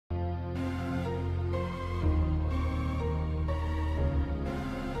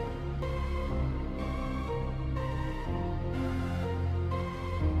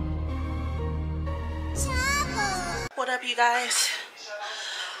What up, you guys?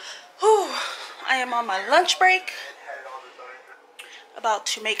 Whew, I am on my lunch break. About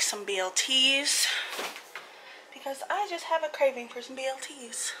to make some BLTs because I just have a craving for some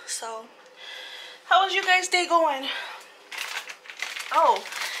BLTs. So, how was you guys' day going? Oh,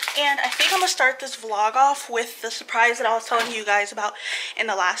 and I think I'm gonna start this vlog off with the surprise that I was telling you guys about in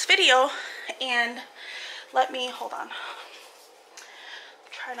the last video. And let me, hold on.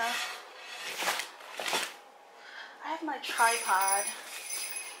 I have my tripod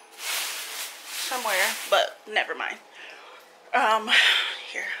somewhere, but never mind.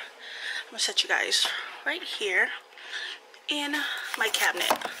 Here, I'm gonna set you guys right here in my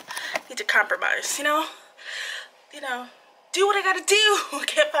cabinet. Need to compromise, you know, do what I gotta do. I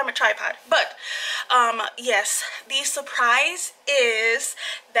can't find my tripod, but yes, the surprise is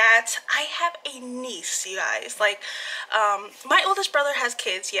that I have a niece, you guys. Like, my oldest brother has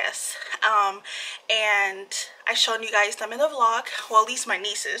kids, yes, and I showed you guys them in the vlog. Well, at least my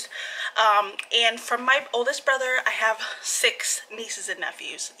nieces. And from my oldest brother, I have 6 nieces and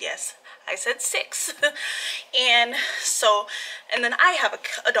nephews. Yes, I said 6. And so, and then I have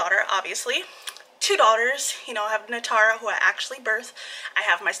a daughter, obviously. 2 daughters, you know. I have Natara, who I actually birthed. I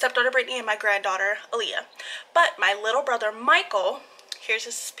have my stepdaughter Brittany and my granddaughter Aaliyah. But my little brother Michael, here's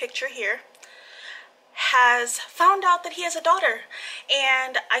his picture here, has found out that he has a daughter,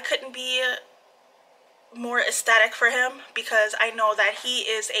 and I couldn't be more ecstatic for him because I know that he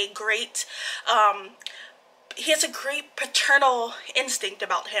is a great he has a great paternal instinct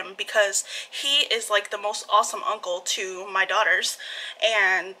about him, because he is like the most awesome uncle to my daughters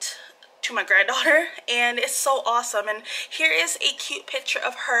and to my granddaughter, and it's so awesome. And here is a cute picture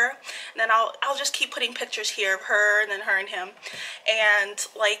of her, and then I'll just keep putting pictures here of her and then her and him, and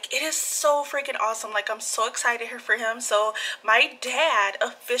like, it is so freaking awesome. Like, I'm so excited for him. So my dad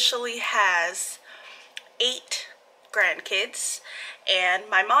officially has 8 grandkids, and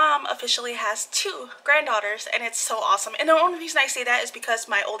my mom officially has 2 granddaughters, and it's so awesome. And the only reason I say that is because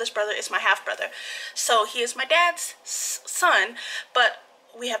my oldest brother is my half brother, so he is my dad's son, but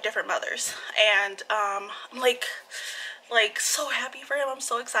we have different mothers. And I'm like so happy for him. I'm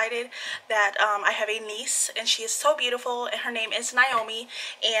so excited that I have a niece, and she is so beautiful, and her name is Naomi,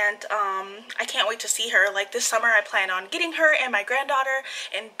 and I can't wait to see her. Like, this summer I plan on getting her and my granddaughter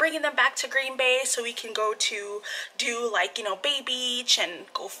and bringing them back to Green Bay so we can go to do, like, you know, Bay Beach,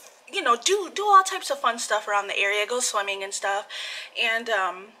 and go, you know, do all types of fun stuff around the area, go swimming and stuff. And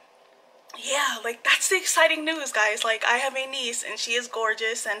yeah, like, that's the exciting news, guys. Like, I have a niece, and she is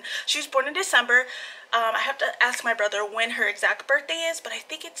gorgeous, and she was born in December. I have to ask my brother when her exact birthday is, but I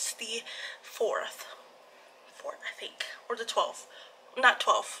think it's the 4th, I think, or the 12th. Not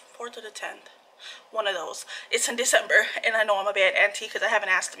 12th, 4th or the 10th. One of those. It's in December, and I know I'm a bad auntie because I haven't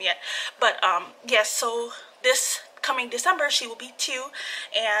asked him yet. But yes, so this coming December she will be 2,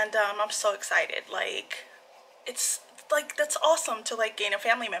 and I'm so excited. Like, it's like, that's awesome to like gain a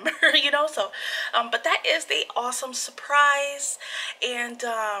family member, you know. So but that is the awesome surprise, and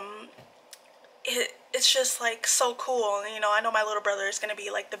it's just like so cool. You know, I know my little brother is gonna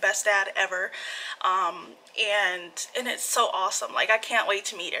be like the best dad ever, and it's so awesome. Like, I can't wait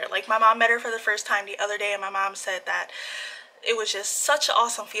to meet her. Like, my mom met her for the first time the other day, and my mom said that it was just such an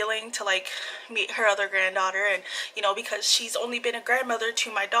awesome feeling to like meet her other granddaughter. And you know, because she's only been a grandmother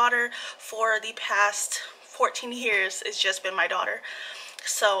to my daughter for the past 14 years, it's just been my daughter.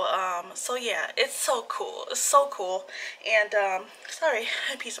 So so yeah, it's so cool. It's so cool. And sorry,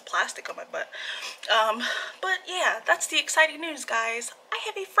 a piece of plastic on my butt. But yeah, that's the exciting news, guys. I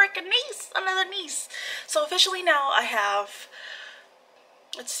have a freaking niece, another niece. So officially now I have,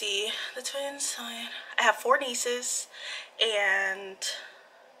 let's see, the twins. I have 4 nieces and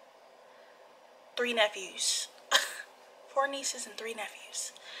 3 nephews. 4 nieces and 3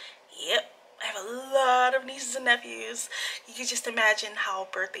 nephews. Yep. I have a lot of nieces and nephews. You can just imagine how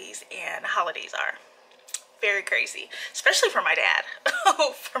birthdays and holidays are. Very crazy, especially for my dad.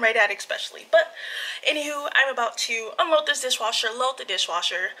 For my dad especially. But anywho, I'm about to unload this dishwasher, load the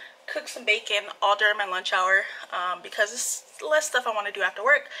dishwasher, cook some bacon all during my lunch hour, because it's less stuff I want to do after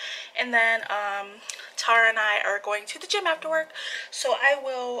work. And then Tara and I are going to the gym after work, so I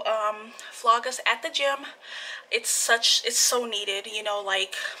will vlog us at the gym. It's so needed, you know.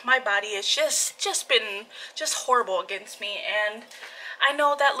 Like, my body is just been horrible against me, and I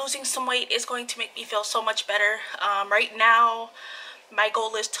know that losing some weight is going to make me feel so much better. Right now my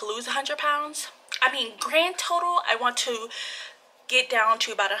goal is to lose 100 pounds. I mean, grand total, I want to get down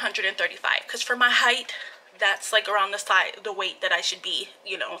to about 135, because for my height, that's like around the weight that I should be,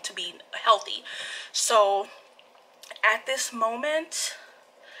 you know, to be healthy. So at this moment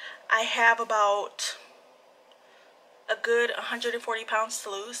I have about a good 140 pounds to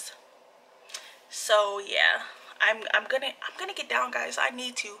lose. So yeah, I'm gonna get down, guys. I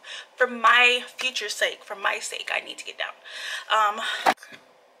need to, for my future's sake, for my sake, I need to get down.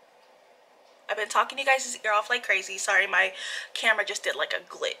 I've been talking to you guys' ear off like crazy. Sorry, my camera just did like a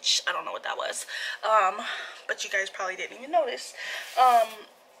glitch. I don't know what that was. But you guys probably didn't even notice.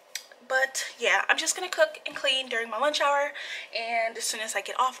 But yeah, I'm just gonna cook and clean during my lunch hour, and as soon as I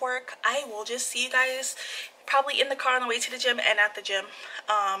get off work, I will just see you guys probably in the car on the way to the gym and at the gym.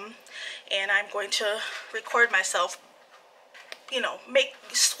 And I'm going to record myself, you know,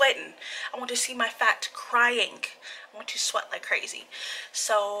 sweating. I want to see my fat crying. I want to sweat like crazy.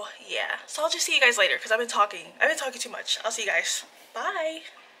 So yeah, so I'll just see you guys later because I've been talking too much. I'll see you guys. Bye.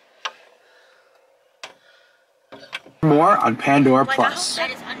 More on Pandora Plus.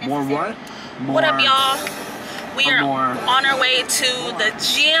 More what? More, what up, y'all? We are on our way to the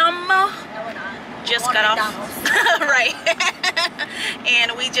gym. No, we're not. Just got off. Right.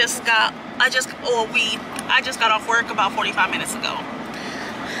 And I just got off work about 45 minutes ago.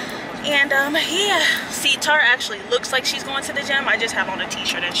 And yeah, see, Tara actually looks like she's going to the gym. I just have on a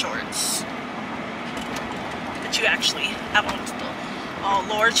t-shirt and shorts. But you actually have on still. Oh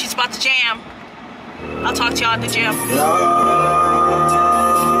Lord, she's about to jam. I'll talk to y'all at the gym.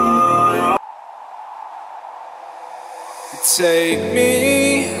 Take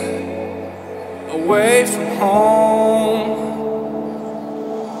me away from home.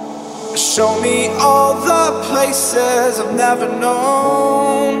 Show me all the places I've never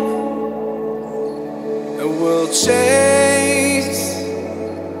known. And we'll chase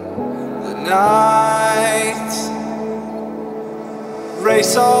the night,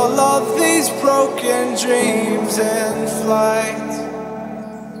 race all of these broken dreams in flight.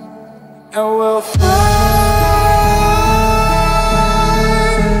 And we'll fly.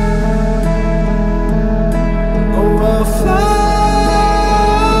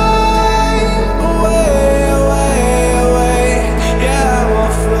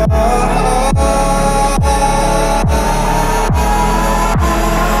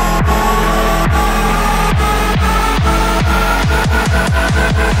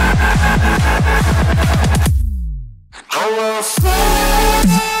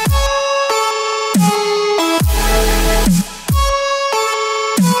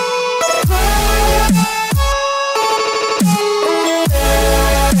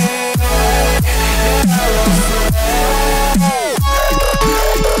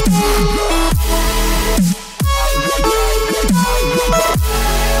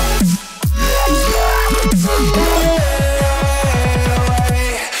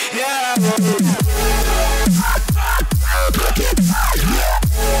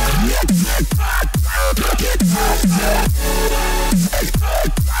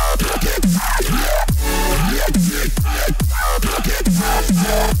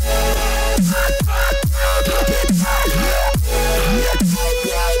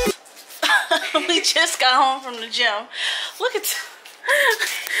 We just got home from the gym. Look at,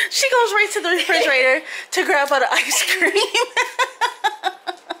 she goes right to the refrigerator to grab out an ice cream.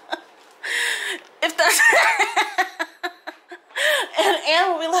 If that's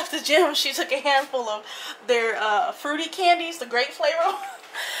and when we left the gym, she took a handful of their fruity candies, the grape flavor,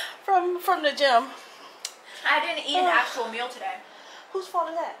 from the gym. I didn't eat an actual meal today. Whose fault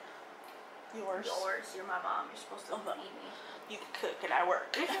is that? Yours. Yours. You're my mom. You're supposed to feed me. You can cook and I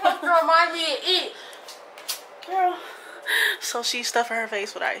work. You're supposed to remind me to eat. Girl. So she's stuffing her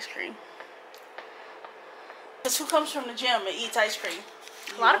face with ice cream. Because who comes from the gym and eats ice cream?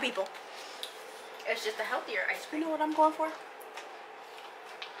 A lot of people. It's just a healthier ice cream. You know what I'm going for?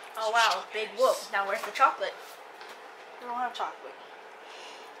 Oh wow, big whoop. Now where's the chocolate? We don't have chocolate.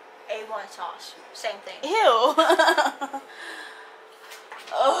 A1 sauce. Same thing. Ew.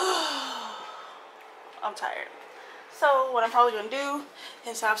 Oh, I'm tired. So what I'm probably going to do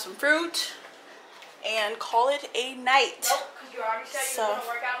is have some fruit and call it a night. Nope, because you already said you were going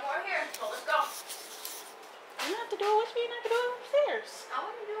to work out more here. So let's go. You have to do it with me and I have to do it upstairs. I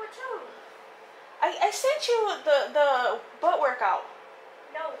want to do it too. I sent you the butt workout.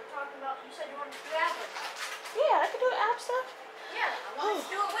 No, we're talking about, you said you wanted to do ab workout. Yeah, I can do ab stuff. Yeah, I wanted to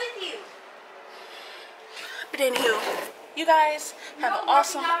do it with you. But anywho, you guys have an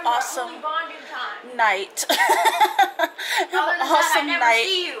awesome night. Have an awesome night.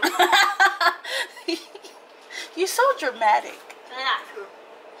 See you. You're so dramatic. Not true.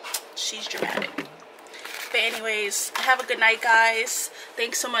 She's dramatic. But anyways, have a good night, guys.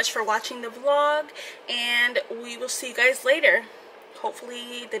 Thanks so much for watching the vlog, and we will see you guys later.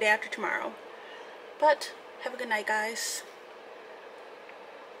 Hopefully the day after tomorrow. But have a good night, guys.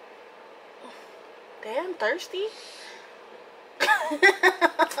 Damn, thirsty.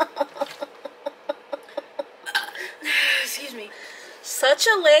 Excuse me. Such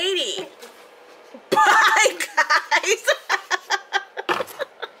a lady. Bye, guys.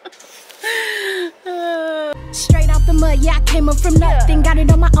 Straight out the mud, yeah, I came up from nothing. Got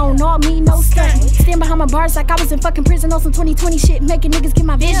it on my own, all me, no stunt. Stand behind my bars like I was in fucking prison on some 2020 shit, making niggas get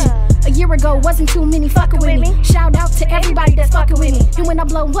my vision. A year ago, wasn't too many fucking with me. Shout out to everybody that's fucking with me. And when I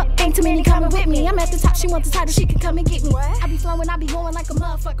blow up, ain't too many coming with me. I'm at the top, she wants the title, she can come and get me. I be flowing, I be going like a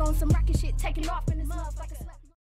motherfucker on some rocket shit, taking off in this motherfucker.